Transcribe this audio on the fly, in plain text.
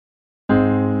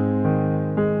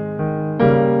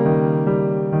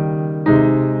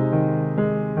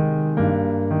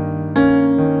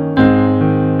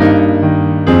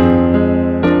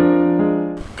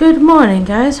morning,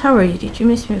 guys. How are you? Did you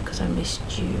miss me? Because I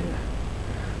missed you.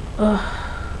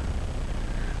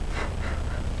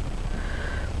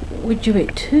 Would you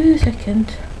wait 2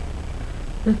 seconds?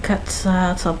 Look at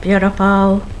that, so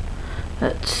beautiful.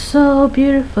 That's so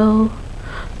beautiful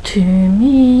to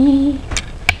me.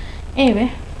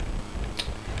 Anyway,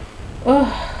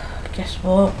 guess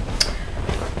what?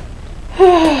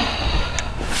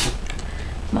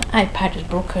 My iPad is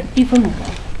broken even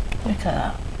more. Look at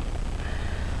that.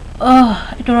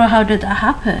 I don't know how did that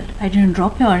happen. I didn't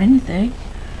drop it or anything.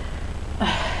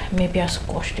 Maybe I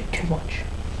squashed it too much.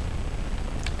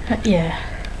 Yeah,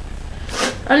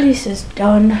 at least it's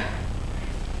done.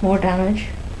 More damage,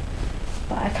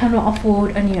 but I cannot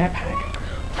afford a new iPad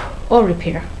or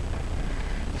repair.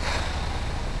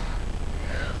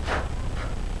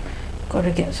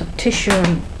 Gotta get some tissue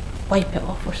and wipe it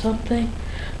off or something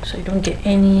so you don't get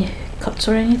any cuts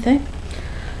or anything.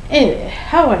 Anyway,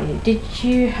 how are you? Did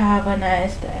you have a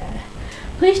nice day?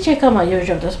 Please check out my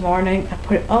YouTube this morning. I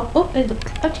put it up. Oh,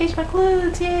 I changed my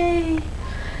clothes. Yay!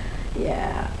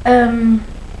 Yeah.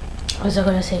 What was I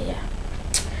gonna say? Yeah.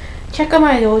 Check out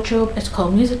my YouTube. It's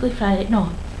called Musically Friday.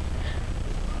 No.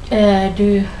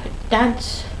 Do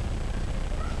dance.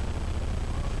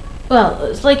 Well,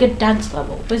 it's like a dance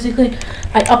level. Basically,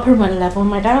 I upper my level in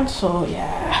my dance. So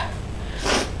yeah.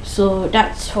 So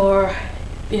that's for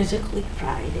Musically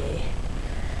Friday.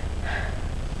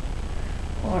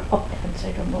 Or up dance.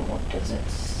 I don't know what does it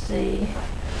say.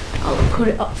 I'll put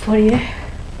it up for you.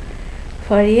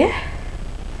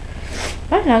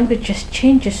 My language just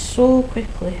changes so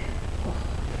quickly.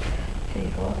 Okay,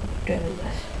 you know what? I'm doing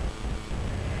this.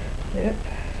 Yep.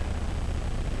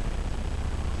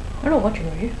 I'm not watching,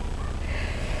 are you?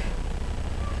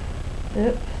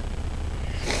 Yep.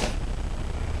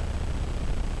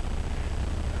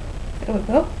 There we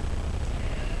go.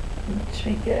 Let's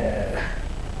make it.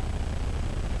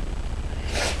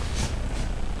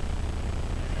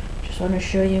 Just want to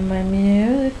show you my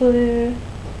musical.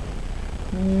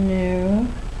 No.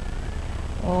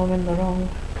 Oh, I'm in the wrong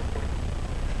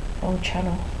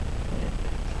channel.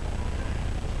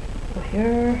 Go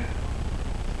here.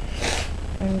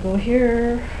 And go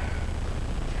here.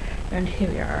 And here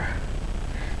we are.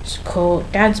 It's called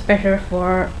Dance Better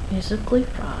for Musically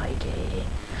Friday.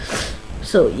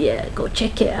 So yeah, go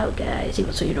check it out, guys.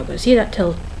 Even so, you're not going to see that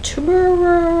till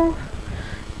tomorrow.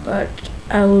 But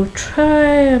I will try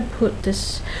and put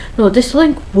this. No, this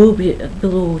link will be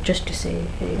below, just to say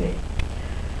anyway.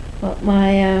 But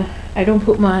my I don't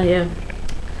put my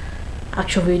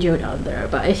actual video down there.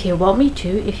 But if you want me to,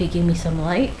 if you give me some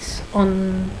likes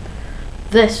on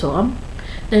this one,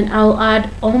 then I'll add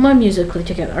all my Musically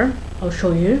together. I'll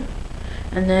show you,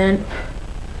 and then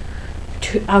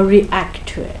I'll react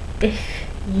to it if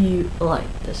you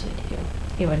like this video.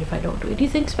 Even if I don't do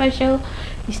anything special,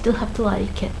 you still have to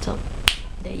like it. So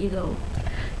there you go.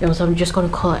 So I'm just gonna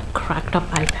call it Cracked Up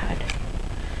iPad.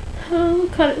 Oh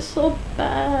god, it's so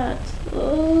bad.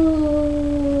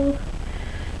 Oh,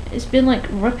 it's been like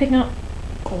ripping up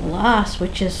glass,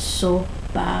 which is so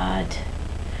bad.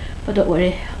 But don't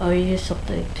worry, I'll use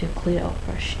something to clean it up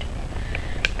first.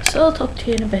 So I'll talk to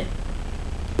you in a bit.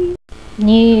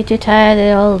 Need to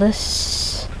tidy all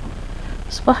this.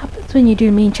 So what happens when you do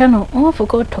main channel? Oh, I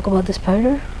forgot to talk about this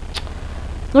powder.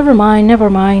 Never mind.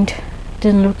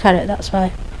 Didn't look at it, that's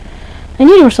why. I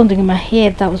knew there was something in my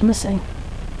head that was missing.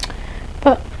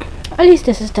 But at least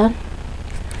this is done.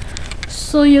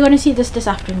 So you're gonna see this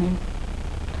afternoon.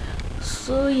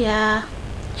 So yeah,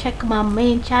 check my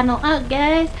main channel out,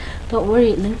 guys. Don't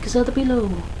worry, link is other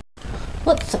below.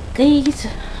 What's up, guys?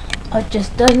 I've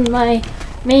just done my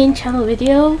main channel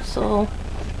video, so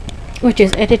which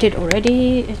is edited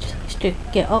already. It just needs to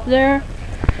get up there,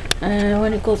 and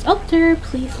when it goes up there,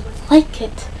 please like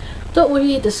it. Don't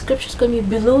worry, the description is going to be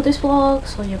below this vlog,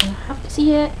 so you're going to have to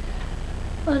see it.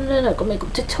 And then I'm going to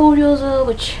make tutorials,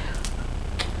 which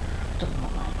I don't know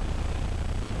why.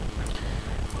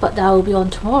 But that will be on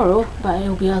tomorrow, but it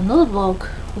will be another vlog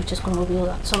which is going to reveal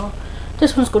that. So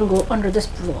this one's going to go under this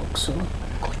vlog, so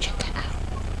go check it out.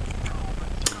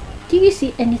 Do you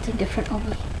see anything different on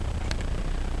me?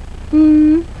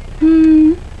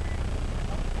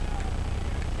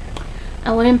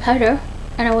 I went in powder,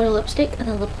 and I went in lipstick and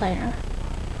a lip liner.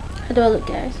 How do I look,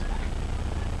 guys?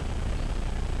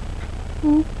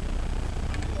 Alright,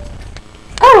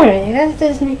 guys,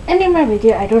 this is the end of my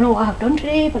video. I don't know what I've done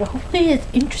today, but hopefully it's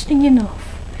interesting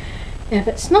enough. If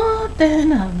it's not,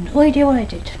 then I have no idea what I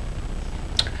did.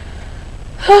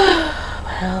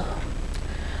 Well,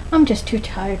 I'm just too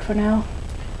tired for now.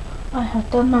 I have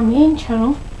done my main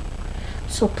channel,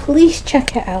 so please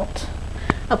check it out.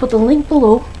 I'll put the link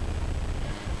below.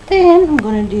 Then I'm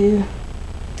gonna do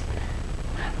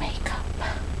my makeup.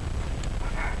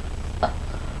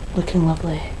 Looking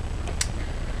lovely.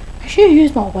 I should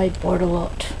use my whiteboard a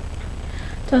lot.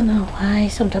 Don't know why,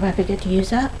 sometimes I forget to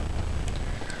use that.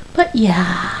 But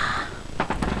yeah,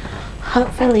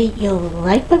 hopefully you'll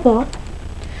like my vlog,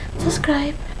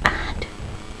 subscribe, and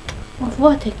my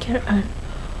vlog, take care, and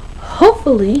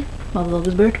hopefully my vlog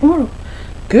is better tomorrow.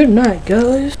 Good night,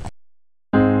 guys.